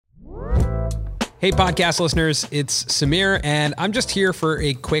Hey, podcast listeners, it's Samir, and I'm just here for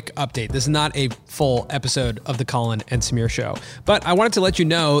a quick update. This is not a full episode of the Colin and Samir show, but I wanted to let you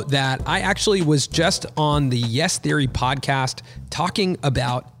know that I actually was just on the Yes Theory podcast talking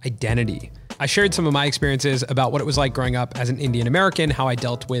about identity. I shared some of my experiences about what it was like growing up as an Indian American, how I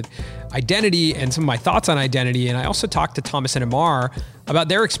dealt with identity and some of my thoughts on identity. And I also talked to Thomas and Amar about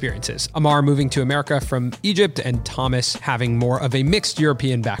their experiences. Amar moving to America from Egypt and Thomas having more of a mixed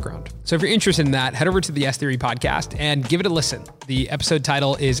European background. So if you're interested in that, head over to the Yes Theory podcast and give it a listen. The episode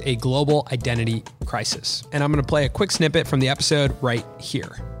title is A Global Identity Crisis. And I'm going to play a quick snippet from the episode right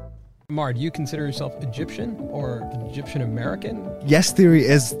here. Amar, do you consider yourself Egyptian or Egyptian American? Yes Theory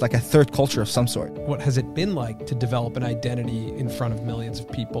is like a third culture of some sort. What has it been like to develop an identity in front of millions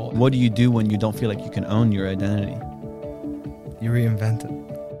of people? What do you do when you don't feel like you can own your identity? You reinvent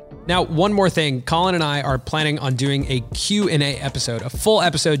it. Now, one more thing, Colin and I are planning on doing a Q&A episode, a full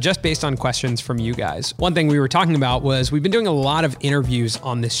episode just based on questions from you guys. One thing we were talking about was we've been doing a lot of interviews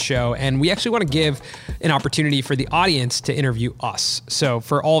on this show, and we actually want to give an opportunity for the audience to interview us. So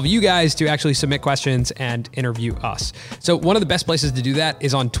for all of you guys to actually submit questions and interview us. So one of the best places to do that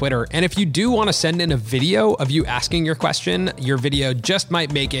is on Twitter. And if you do want to send in a video of you asking your question, your video just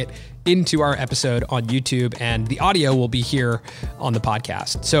might make it into our episode on YouTube, and the audio will be here on the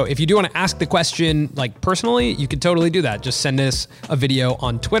podcast. So if you do want to ask the question like personally, you could totally do that. Just send us a video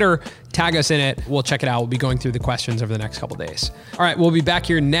on Twitter, tag us in it. We'll check it out. We'll be going through the questions over the next couple of days. All right, we'll be back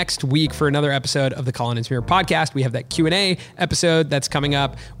here next week for another episode of the Colin and Samir podcast. We have that Q&A episode that's coming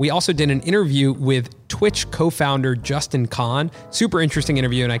up. We also did an interview with Twitch co-founder Justin Kahn. Super interesting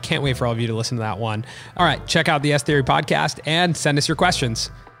interview, and I can't wait for all of you to listen to that one. All right, check out the S Theory podcast and send us your questions.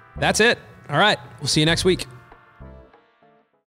 That's it. All right. We'll see you next week.